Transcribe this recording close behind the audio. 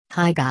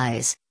Hi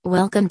guys,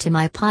 welcome to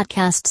my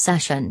podcast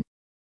session.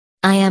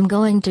 I am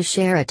going to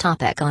share a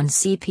topic on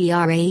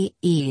CPR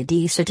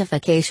AED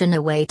certification,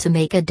 a way to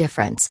make a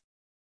difference.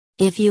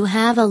 If you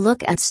have a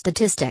look at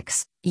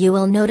statistics, you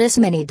will notice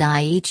many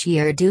die each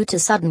year due to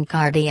sudden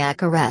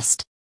cardiac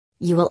arrest.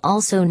 You will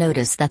also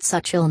notice that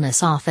such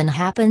illness often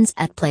happens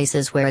at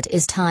places where it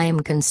is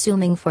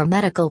time-consuming for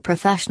medical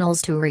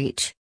professionals to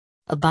reach.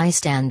 A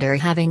bystander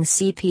having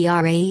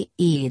CPR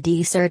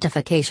AED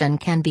certification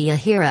can be a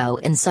hero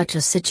in such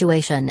a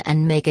situation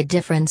and make a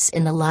difference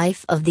in the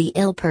life of the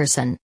ill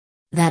person.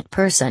 That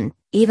person,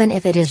 even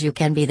if it is you,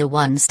 can be the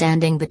one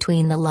standing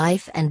between the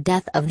life and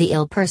death of the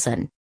ill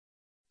person.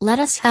 Let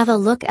us have a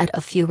look at a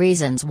few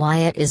reasons why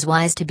it is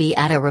wise to be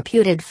at a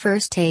reputed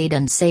first aid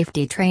and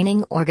safety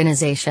training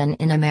organization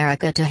in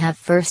America to have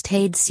first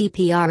aid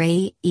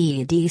CPR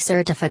AED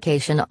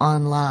certification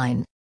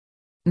online.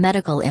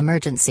 Medical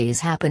emergencies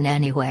happen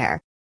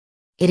anywhere.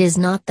 It is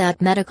not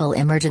that medical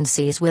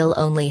emergencies will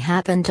only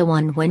happen to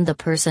one when the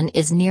person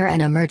is near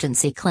an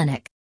emergency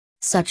clinic.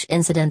 Such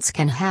incidents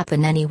can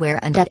happen anywhere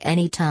and at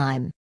any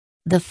time.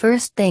 The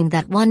first thing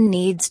that one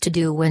needs to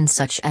do when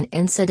such an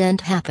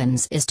incident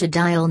happens is to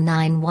dial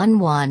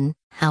 911,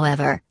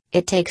 however,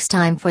 it takes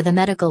time for the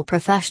medical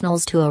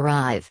professionals to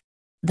arrive.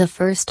 The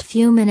first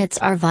few minutes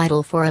are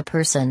vital for a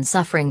person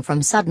suffering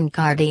from sudden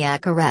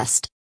cardiac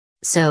arrest.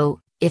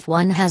 So, if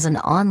one has an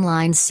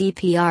online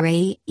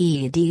CPR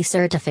AED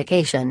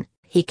certification,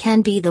 he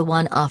can be the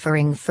one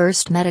offering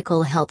first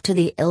medical help to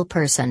the ill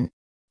person.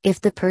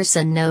 If the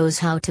person knows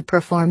how to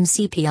perform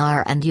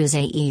CPR and use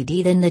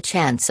AED, then the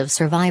chance of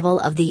survival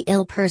of the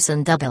ill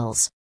person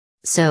doubles.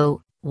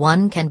 So,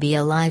 one can be a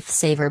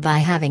lifesaver by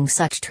having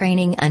such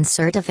training and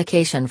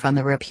certification from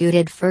a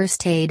reputed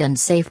first aid and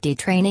safety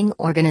training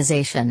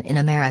organization in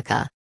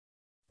America.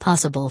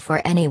 Possible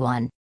for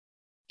anyone.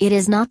 It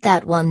is not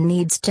that one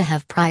needs to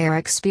have prior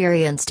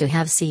experience to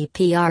have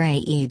CPR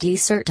AED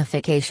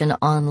certification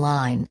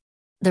online.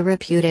 The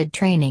reputed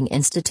training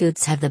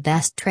institutes have the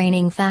best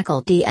training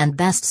faculty and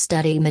best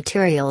study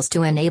materials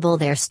to enable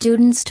their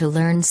students to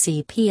learn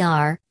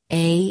CPR,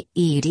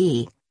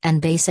 AED,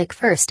 and basic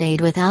first aid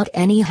without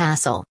any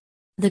hassle.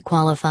 The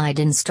qualified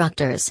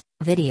instructors,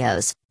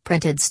 videos,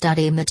 printed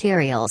study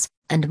materials,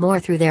 and more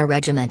through their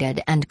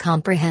regimented and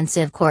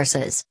comprehensive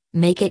courses,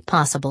 make it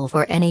possible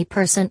for any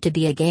person to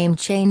be a game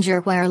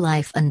changer where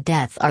life and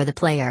death are the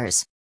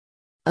players.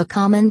 A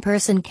common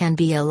person can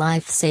be a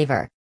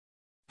lifesaver.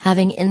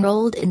 Having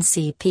enrolled in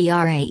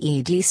CPR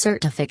AED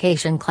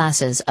certification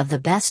classes of the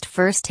best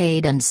first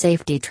aid and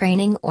safety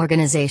training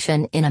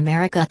organization in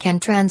America can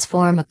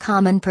transform a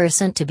common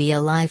person to be a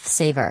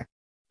lifesaver.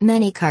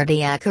 Many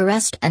cardiac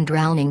arrest and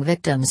drowning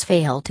victims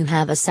fail to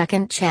have a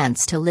second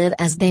chance to live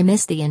as they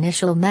miss the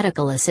initial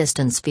medical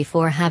assistance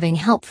before having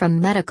help from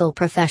medical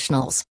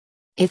professionals.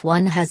 If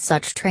one has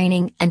such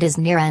training and is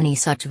near any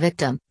such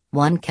victim,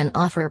 one can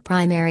offer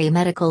primary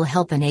medical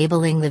help,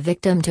 enabling the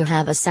victim to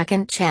have a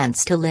second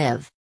chance to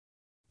live.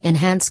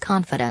 Enhance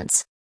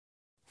confidence.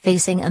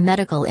 Facing a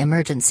medical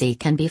emergency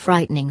can be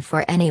frightening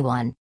for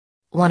anyone.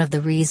 One of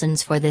the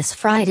reasons for this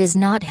fright is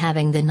not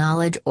having the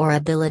knowledge or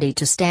ability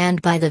to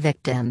stand by the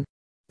victim.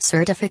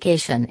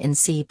 Certification in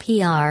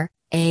CPR,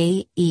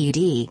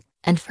 AED,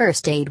 and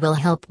first aid will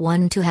help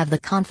one to have the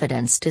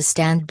confidence to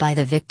stand by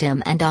the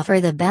victim and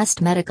offer the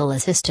best medical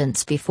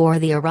assistance before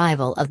the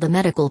arrival of the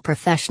medical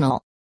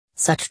professional.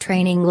 Such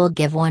training will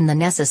give one the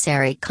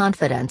necessary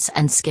confidence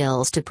and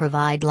skills to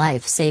provide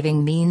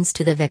life-saving means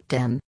to the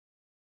victim.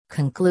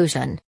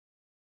 Conclusion.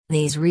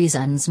 These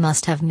reasons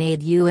must have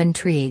made you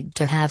intrigued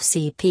to have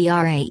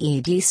CPR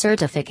AED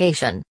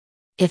certification.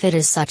 If it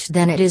is such,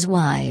 then it is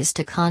wise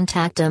to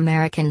contact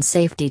American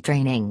Safety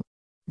Training.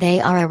 They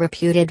are a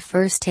reputed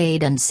first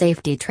aid and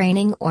safety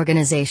training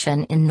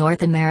organization in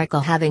North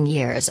America, having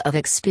years of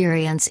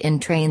experience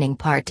in training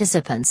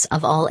participants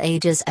of all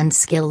ages and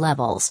skill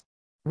levels.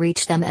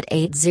 Reach them at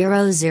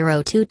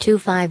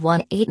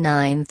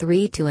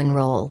 800-225-1893 to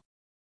enroll.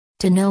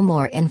 To know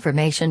more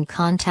information,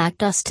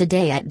 contact us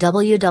today at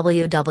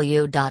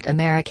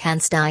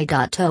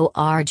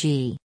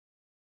www.americansty.org.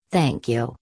 Thank you.